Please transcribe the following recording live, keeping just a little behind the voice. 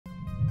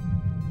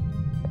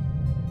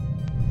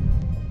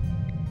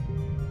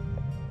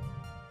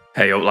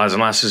Hey up lads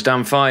and lasses,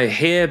 Damphyre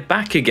here,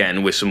 back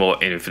again with some more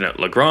Infinite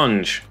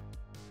Lagrange.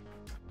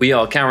 We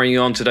are carrying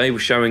on today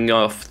with showing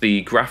off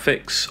the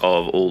graphics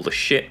of all the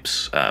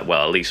ships,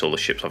 well at least all the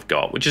ships I've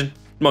got, which is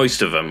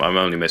most of them, I'm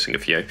only missing a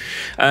few,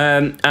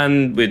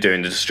 and we're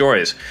doing the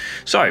destroyers.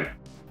 So,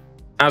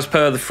 as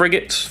per the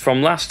frigates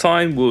from last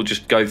time, we'll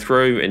just go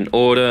through in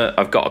order.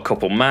 I've got a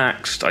couple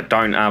maxed, I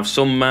don't have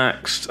some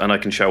maxed, and I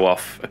can show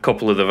off a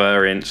couple of the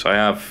variants. I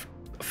have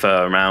a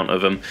fair amount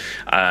of them.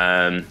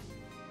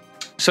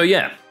 So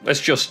yeah, let's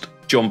just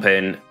jump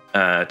in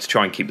to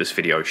try and keep this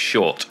video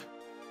short.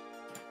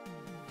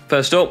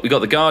 First up, we got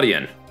the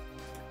Guardian.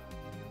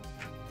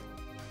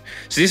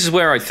 So this is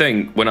where I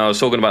think, when I was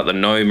talking about the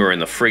Noma and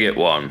the frigate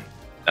one,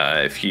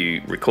 if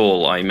you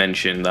recall, I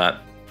mentioned that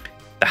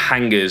the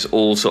hangars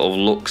all sort of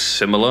look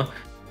similar,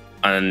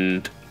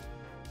 and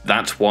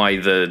that's why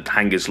the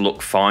hangars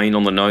look fine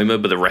on the Noma,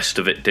 but the rest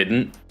of it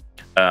didn't.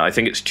 I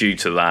think it's due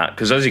to that,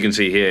 because as you can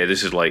see here,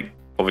 this is like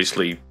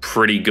obviously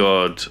pretty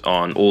good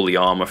on all the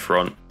armor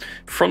front.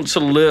 Front's a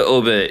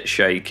little bit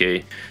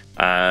shaky,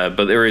 but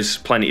there is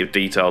plenty of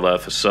detail there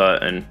for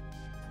certain.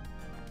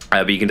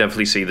 But you can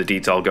definitely see the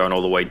detail going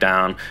all the way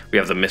down. We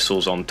have the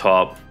missiles on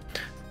top,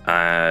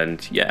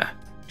 and yeah,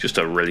 just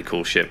a really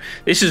cool ship.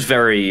 This is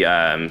very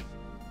not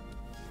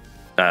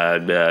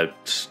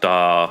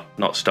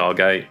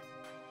Stargate,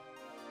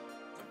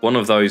 one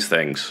of those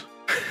things.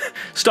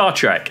 Star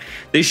Trek.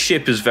 This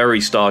ship is very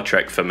Star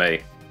Trek for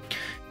me,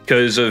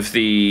 because of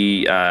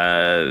the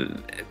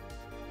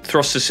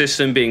thruster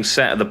system being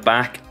set at the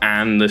back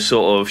and the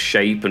sort of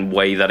shape and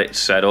way that it's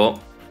set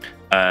up.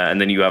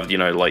 And then you have, you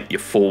know, like your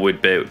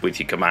forward bit with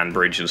your command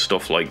bridge and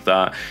stuff like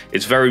that.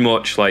 It's very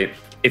much like,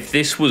 if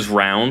this was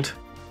round,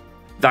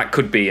 that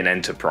could be an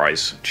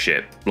Enterprise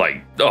ship,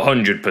 like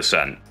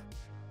 100%.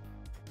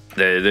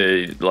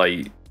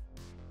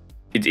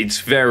 It's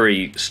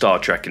very Star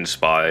Trek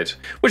inspired,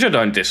 which I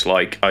don't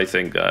dislike. I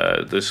think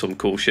there's some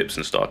cool ships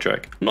in Star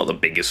Trek. I'm not the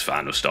biggest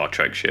fan of Star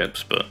Trek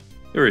ships, but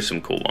there is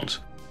some cool ones.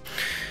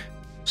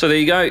 So there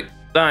you go.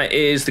 That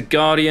is the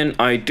Guardian.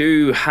 I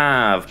do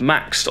have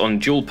maxed on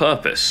dual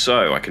purpose,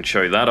 so I can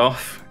show that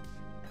off.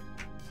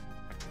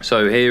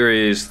 So here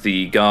is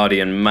the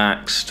Guardian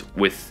maxed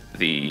with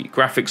the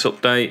graphics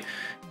update.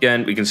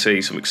 Again, we can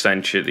see some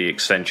extension, the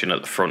extension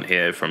at the front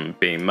here from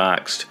being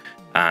maxed,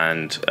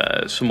 and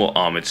some more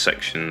armored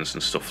sections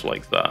and stuff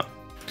like that.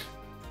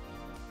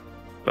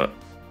 But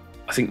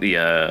I think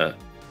the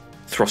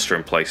thruster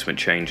emplacement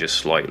changes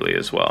slightly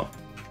as well.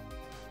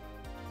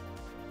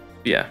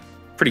 Yeah,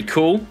 pretty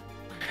cool.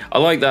 I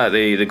like that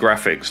the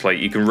graphics, like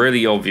you can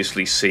really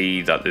obviously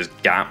see that there's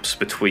gaps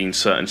between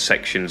certain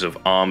sections of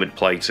armored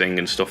plating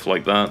and stuff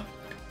like that.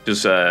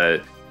 Just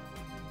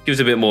gives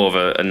a bit more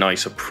of a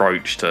nice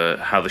approach to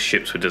how the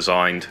ships were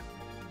designed.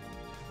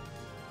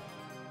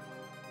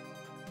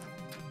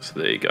 So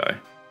there you go.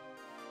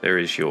 There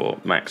is your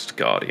maxed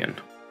Guardian.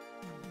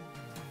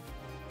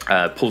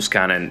 Pulse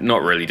cannon,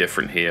 not really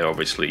different here.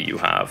 Obviously, you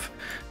have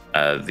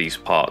these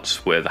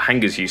parts where the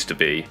hangars used to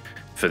be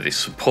for the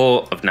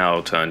support have now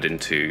turned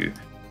into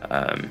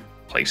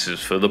places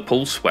for the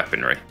pulse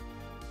weaponry.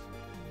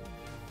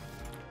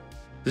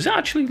 Does it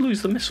actually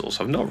lose the missiles?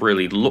 I've not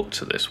really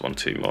looked at this one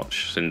too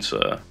much since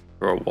for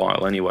a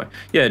while anyway.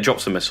 Yeah, it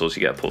drops the missiles,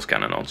 you get a pulse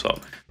cannon on top.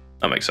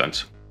 That makes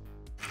sense.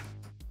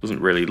 Doesn't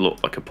really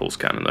look like a pulse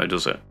cannon though,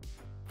 does it?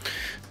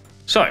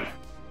 So,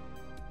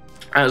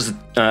 as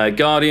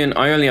Guardian,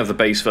 I only have the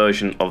base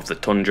version of the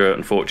Tundra,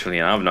 unfortunately,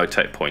 and I have no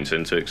tech points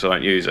into it because I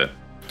don't use it.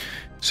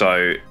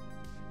 So,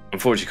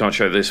 unfortunately, can't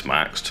show this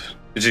maxed.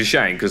 It's a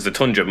shame because the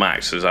Tundra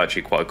Max is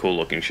actually quite a cool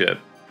looking ship.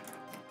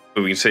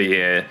 But we can see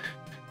here,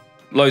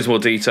 loads more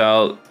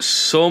detail.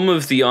 Some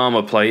of the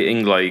armor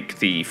plating, like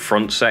the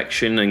front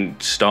section and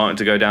starting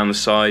to go down the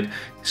side,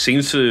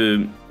 seems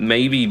to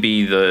maybe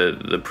be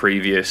the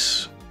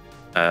previous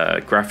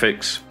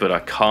graphics, but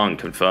I can't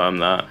confirm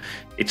that.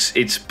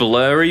 It's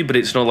blurry, but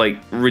it's not like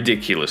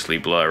ridiculously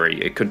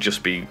blurry. It could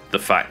just be the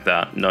fact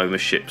that Noma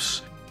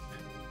ships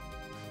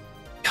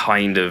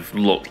kind of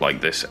look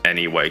like this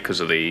anyway because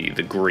of the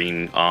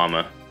green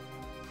armor,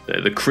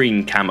 the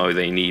green camo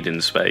they need in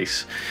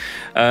space.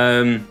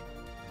 But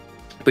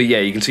yeah,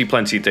 you can see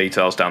plenty of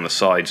details down the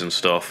sides and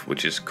stuff,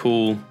 which is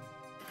cool.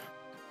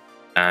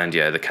 And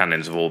yeah, the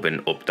cannons have all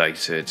been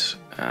updated,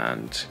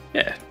 and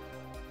yeah,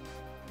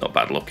 not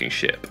bad looking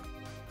ship.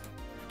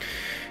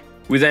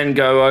 We then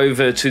go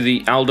over to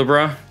the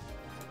Aldebra,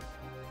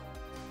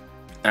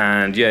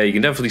 and yeah, you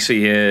can definitely see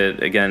here,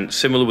 again,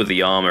 similar with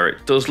the armor,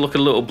 it does look a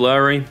little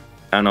blurry,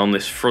 and on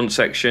this front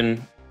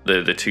section,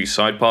 the two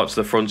side parts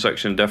of the front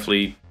section are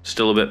definitely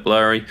still a bit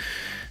blurry.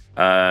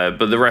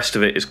 But the rest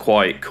of it is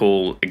quite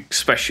cool,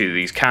 especially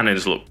these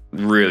cannons look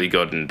really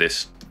good in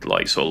this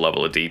like sort of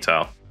level of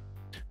detail.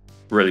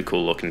 Really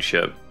cool looking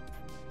ship.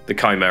 The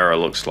Chimera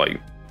looks like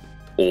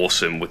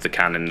awesome with the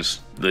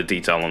cannons, the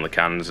detail on the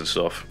cannons and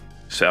stuff.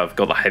 So I've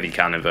got the heavy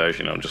cannon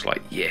version, I'm just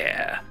like,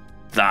 yeah,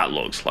 that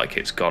looks like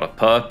it's got a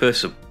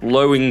purpose of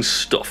blowing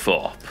stuff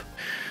up.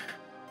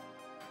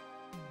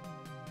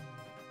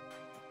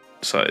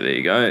 So there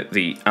you go,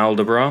 the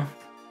Aldabra.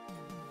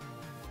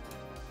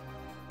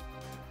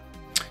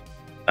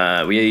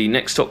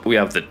 Next up we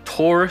have the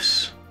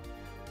Taurus,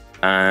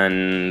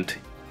 and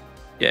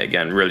yeah,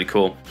 again, really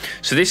cool.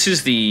 So this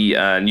is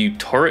the new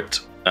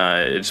turret.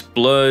 It's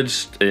blurred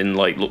and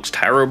like looks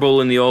terrible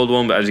in the old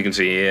one, but as you can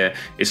see here,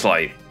 it's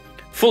like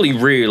fully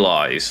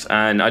realized,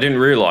 and I didn't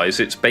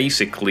realize it's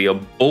basically a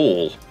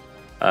ball,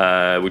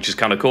 which is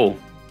kind of cool.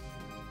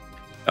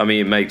 I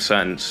mean, it makes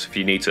sense if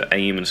you need to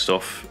aim and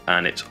stuff,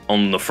 and it's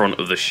on the front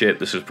of the ship.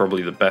 This is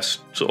probably the best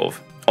sort of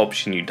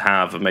option you'd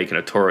have of making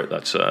a turret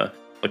that's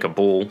like a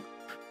ball.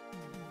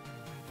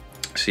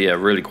 So yeah,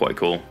 really quite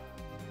cool.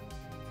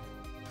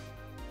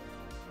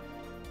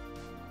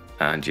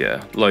 And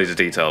yeah, loads of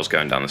details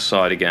going down the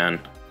side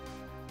again.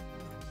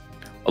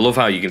 I love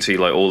how you can see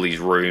like all these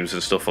rooms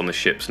and stuff on the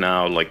ships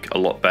now, like a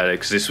lot better,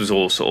 because this was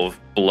all sort of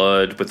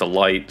blurred with the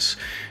lights.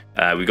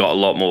 We got a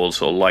lot more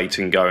sort of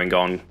lighting going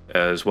on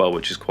as well,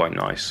 which is quite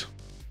nice.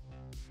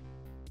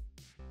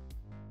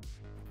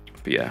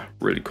 But yeah,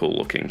 really cool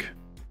looking.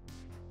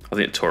 I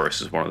think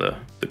Taurus is one of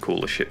the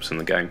coolest ships in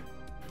the game.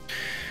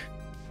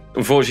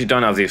 Unfortunately,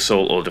 don't have the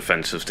assault or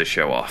defensive to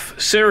show off.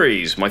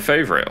 Ceres, my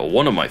favorite, or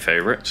one of my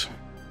favorites,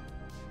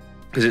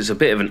 because it's a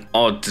bit of an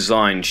odd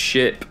designed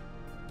ship.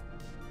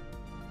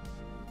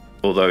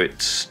 Although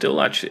it's still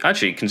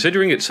actually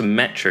considering it's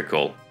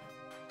symmetrical,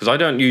 because I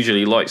don't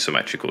usually like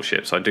symmetrical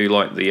ships. I do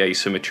like the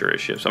asymmetry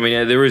of ships. I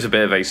mean, there is a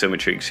bit of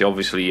asymmetry, because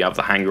obviously you have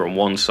the hangar on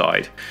one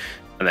side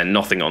and then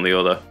nothing on the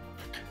other.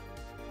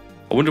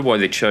 I wonder why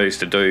they chose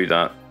to do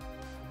that.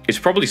 It's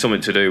probably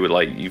something to do with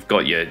like you've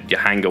got your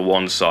hangar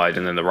one side,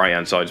 and then the right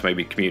hand side is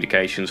maybe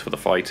communications for the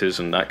fighters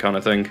and that kind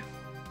of thing.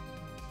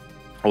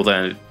 Or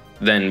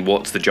then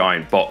what's the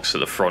giant box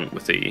at the front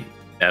with the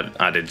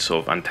added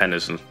sort of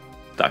antennas and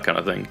that kind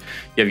of thing.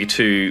 You have your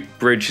two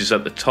bridges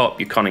at the top,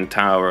 your conning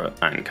tower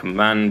and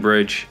command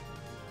bridge.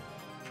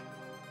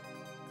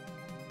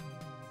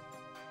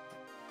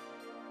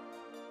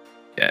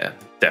 Yeah,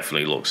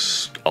 definitely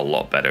looks a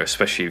lot better,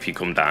 especially if you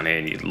come down here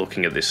and you're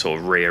looking at this sort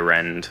of rear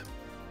end.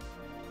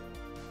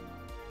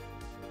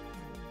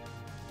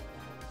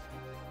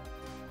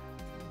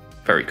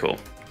 Very cool.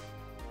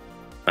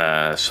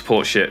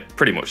 Support ship,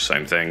 pretty much the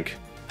same thing.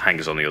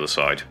 Hangars on the other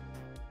side.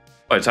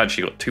 Oh, it's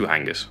actually got two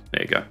hangars.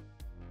 There you go.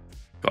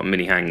 Got a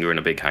mini hangar and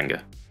a big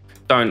hangar.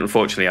 Don't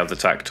unfortunately have the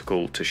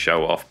tactical to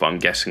show off, but I'm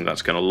guessing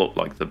that's going to look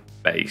like the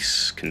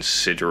base,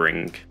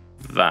 considering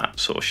that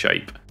sort of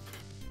shape.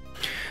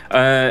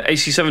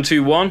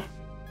 AC-721.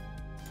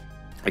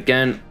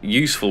 Again,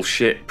 useful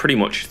ship pretty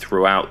much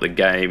throughout the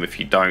game if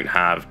you don't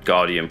have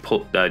Guardian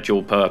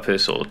dual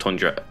purpose or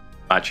Tundra.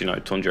 Actually, no,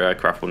 Tundra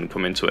aircraft wouldn't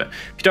come into it.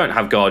 If you don't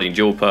have Guardian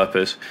dual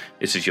purpose,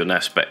 this is your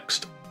next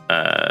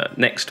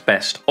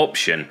best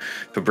option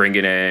for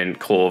bringing in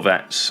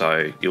corvettes.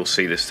 So you'll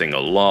see this thing a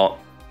lot,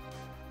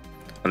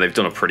 and they've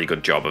done a pretty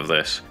good job of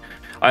this.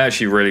 I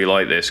actually really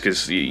like this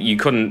because you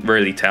couldn't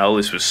really tell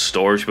this was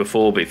storage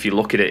before, but if you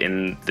look at it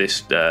in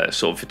this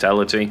sort of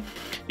fidelity,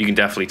 you can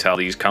definitely tell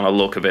these kind of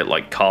look a bit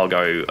like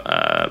cargo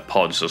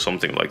pods or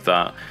something like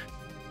that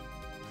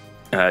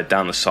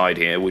down the side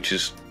here, which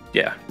is,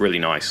 yeah, really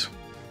nice.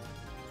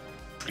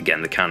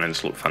 Again, the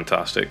cannons look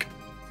fantastic.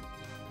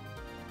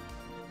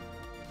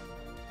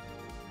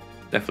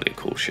 Definitely a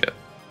cool ship.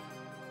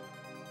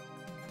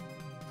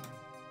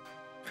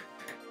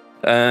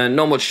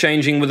 Not much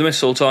changing with the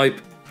missile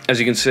type. As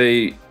you can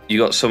see, you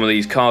got some of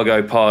these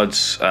cargo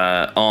pods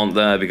aren't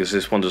there because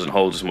this one doesn't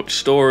hold as much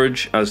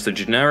storage as the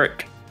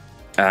generic.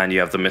 And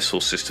you have the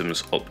missile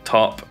systems up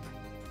top.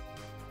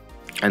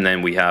 And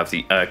then we have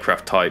the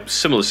aircraft type,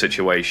 similar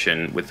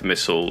situation with the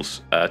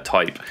missiles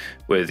type,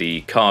 where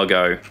the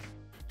cargo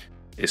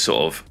is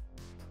sort of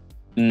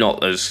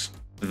not as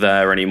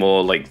there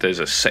anymore. Like there's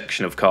a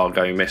section of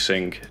cargo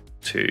missing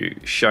to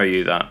show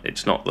you that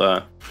it's not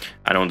there.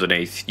 And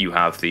underneath you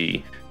have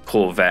the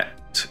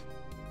corvette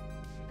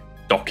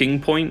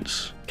docking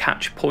points,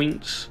 catch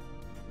points.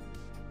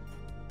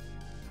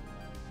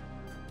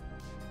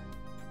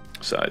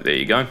 So there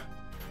you go.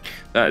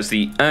 That is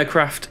the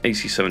aircraft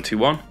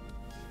AC-721.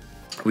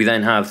 We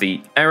then have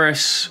the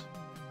Eris.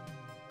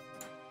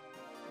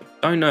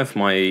 I don't know if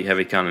my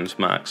heavy cannon's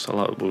maxed.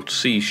 We'll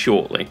see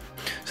shortly.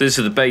 So this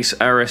is the base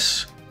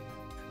Eris.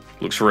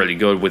 Looks really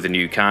good with the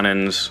new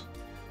cannons.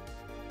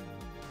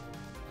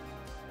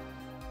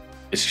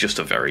 It's just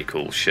a very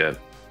cool ship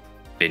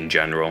in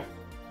general.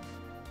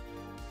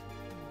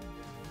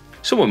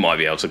 Someone might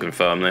be able to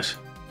confirm this.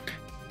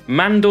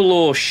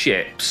 Mandalore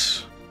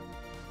ships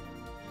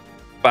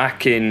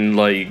back in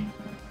like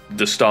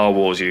the Star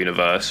Wars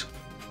universe,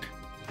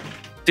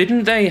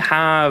 didn't they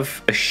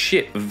have a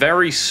ship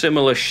very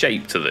similar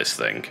shape to this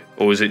thing?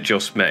 Or was it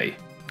just me?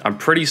 I'm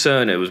pretty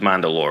certain it was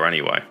Mandalore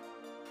anyway.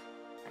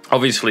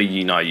 Obviously,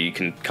 you know, you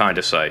can kind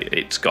of say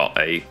it's got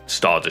a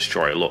Star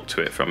Destroyer look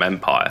to it from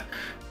Empire.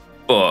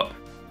 But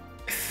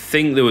I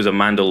think there was a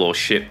Mandalore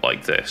ship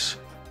like this.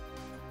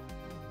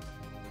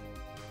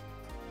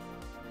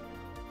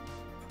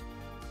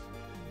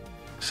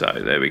 So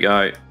there we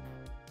go.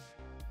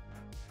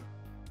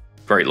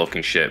 Great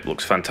looking ship,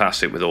 looks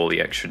fantastic with all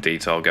the extra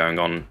detail going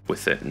on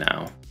with it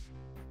now.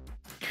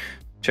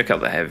 Check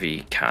out the heavy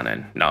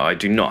cannon. No, I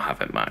do not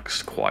have it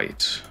maxed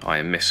quite. I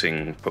am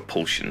missing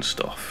propulsion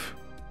stuff.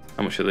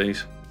 How much are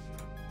these?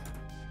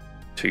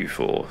 2,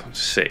 4,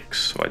 6.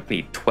 So I'd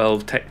need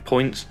 12 tech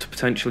points to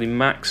potentially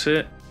max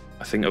it.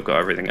 I think I've got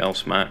everything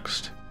else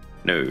maxed.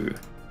 No.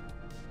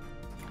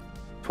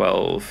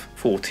 12,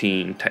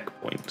 14 tech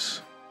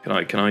points.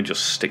 Can I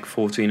just stick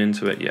 14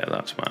 into it? Yeah,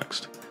 that's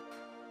maxed.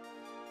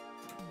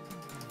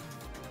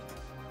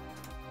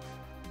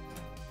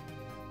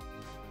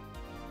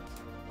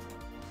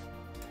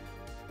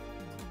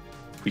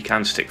 We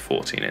can stick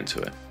 14 into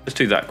it. Let's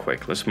do that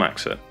quick. Let's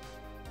max it.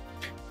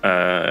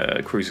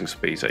 Cruising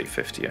speed's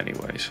 850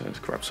 anyway, so let's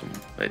grab some.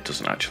 It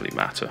doesn't actually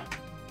matter.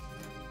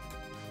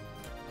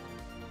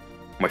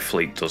 My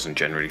fleet doesn't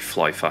generally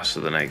fly faster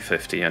than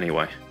 850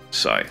 anyway.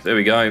 So there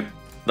we go.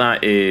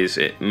 That is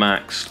it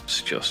maxed.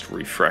 Let's just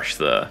refresh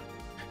there.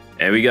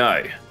 There we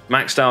go.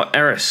 Maxed out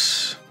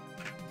Eris.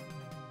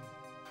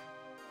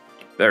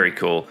 Very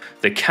cool.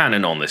 The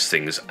cannon on this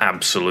thing is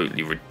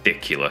absolutely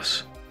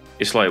ridiculous.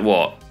 It's like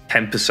what?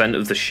 10%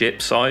 of the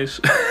ship size?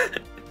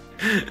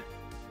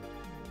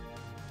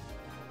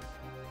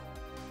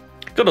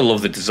 Gotta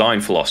love the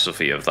design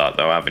philosophy of that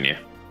though, haven't you?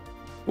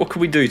 What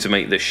can we do to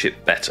make this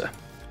ship better?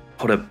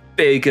 Put a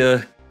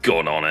bigger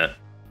gun on it.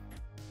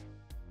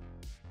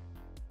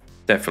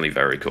 Definitely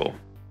very cool.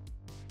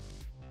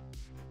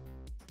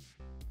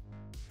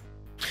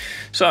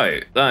 So,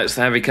 that's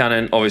the heavy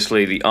cannon.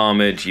 Obviously the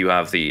armoured, you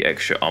have the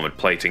extra armoured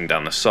plating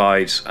down the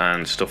sides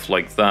and stuff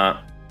like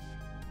that.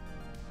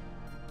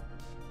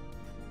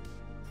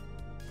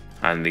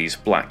 And these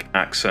black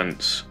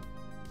accents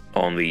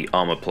on the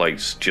armor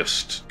plates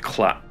just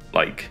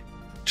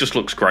just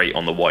looks great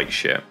on the white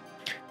ship.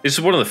 This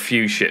is one of the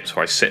few ships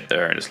where I sit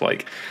there and it's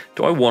like,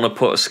 do I want to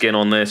put a skin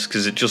on this?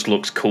 Because it just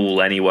looks cool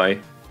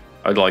anyway.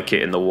 I'd like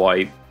it in the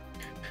white.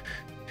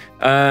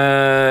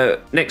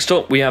 Next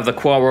up, we have the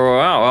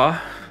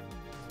Quawawa.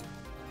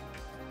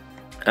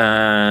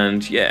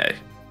 And yeah,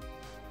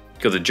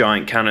 got the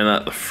giant cannon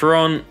at the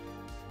front.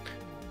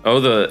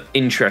 Other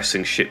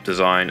interesting ship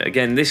design.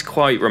 Again, this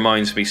quite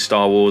reminds me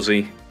Star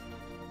Warsy.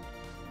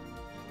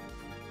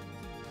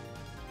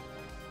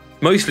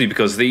 Mostly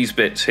because these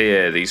bits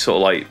here, these sort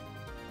of like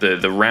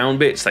the round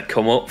bits that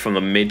come up from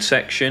the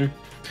midsection,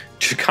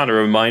 just kind of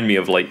remind me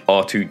of like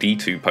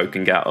R2-D2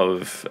 poking out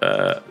of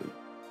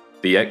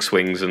the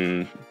X-Wings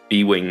and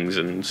B-Wings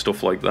and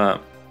stuff like that.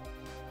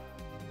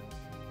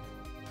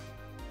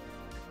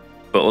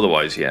 But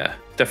otherwise, yeah,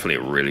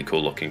 definitely a really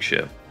cool looking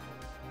ship.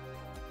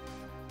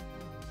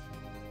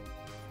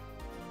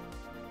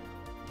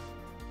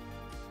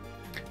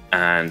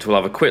 And we'll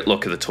have a quick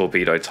look at the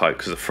torpedo type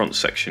because the front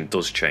section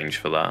does change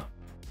for that.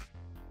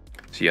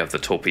 So you have the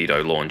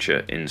torpedo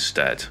launcher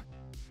instead.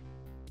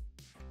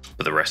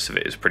 But the rest of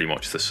it is pretty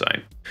much the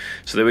same.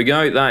 So there we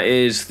go. That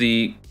is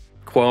the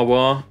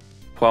Quawa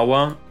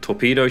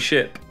torpedo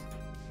ship.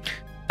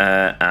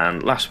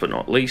 And last but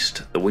not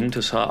least, the Winged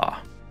Hussar.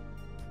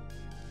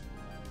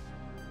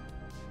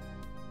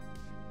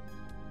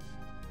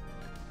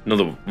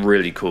 Another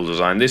really cool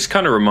design. This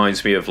kind of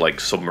reminds me of like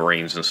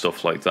submarines and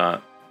stuff like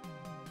that.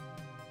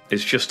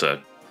 It's just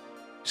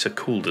it's a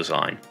cool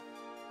design.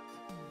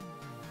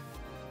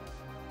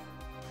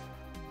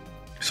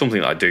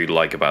 Something that I do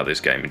like about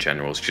this game in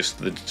general is just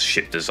the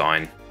ship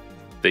design.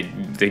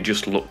 They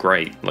just look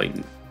great. Like,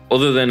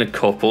 other than a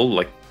couple,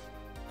 like,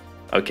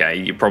 okay,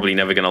 you're probably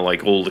never gonna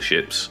like all the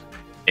ships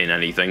in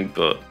anything,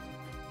 but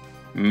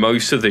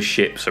most of the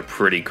ships are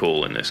pretty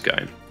cool in this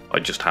game. I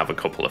just have a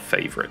couple of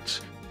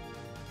favorites.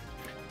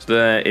 So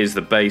there is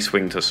the base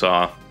Winged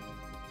Hussar.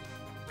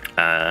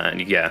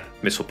 And yeah,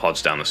 missile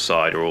pods down the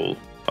side are all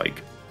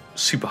like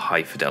super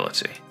high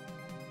fidelity.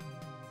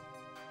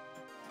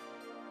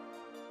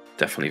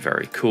 Definitely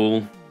very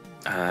cool.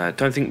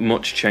 Don't think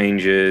much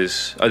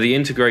changes. Oh, the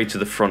integrator,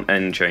 the front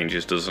end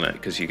changes, doesn't it?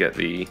 Because you get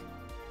the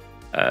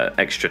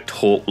extra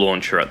torp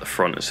launcher at the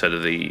front instead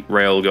of the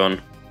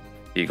railgun.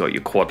 You got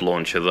your quad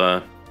launcher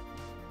there.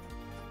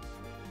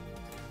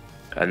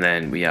 And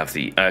then we have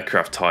the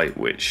aircraft type,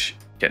 which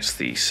gets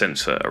the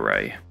sensor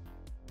array.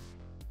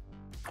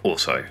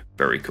 Also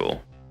very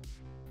cool.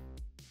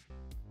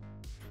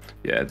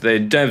 Yeah, the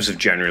devs have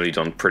generally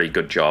done a pretty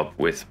good job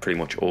with pretty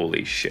much all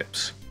these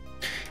ships.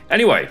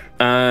 Anyway,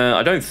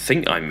 I don't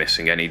think I'm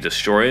missing any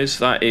destroyers.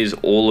 That is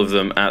all of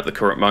them at the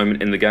current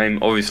moment in the game.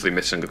 Obviously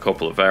missing a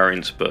couple of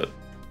variants, but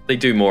they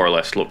do more or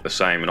less look the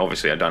same, and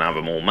obviously I don't have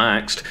them all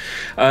maxed.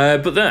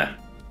 But there.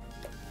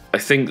 I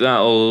think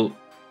that'll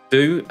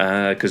do,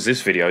 because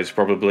this video is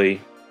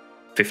probably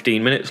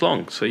 15 minutes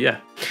long, so yeah.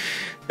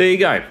 There you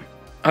go.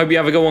 Hope you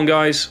have a good one,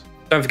 guys.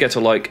 Don't forget to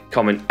like,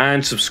 comment,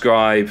 and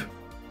subscribe.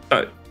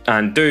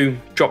 And do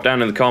drop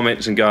down in the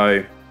comments and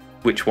go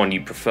which one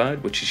you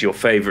preferred, which is your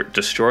favourite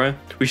destroyer.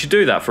 We should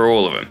do that for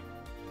all of them.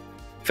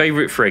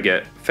 Favourite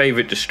frigate,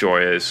 favourite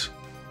destroyers.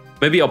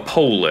 Maybe I'll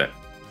poll it.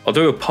 I'll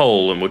do a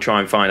poll and we'll try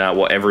and find out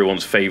what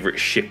everyone's favourite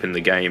ship in the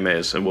game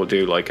is. And we'll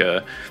do like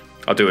a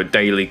I'll do a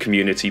daily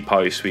community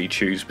post where you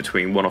choose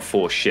between 1 or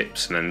 4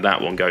 ships, and then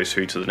that one goes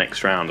through to the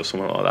next round or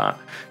something like that.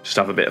 Just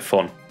have a bit of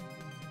fun.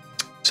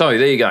 So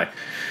there you go.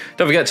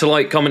 Don't forget to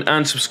like, comment,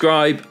 and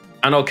subscribe,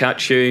 and I'll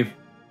catch you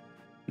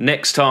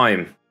next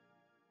time.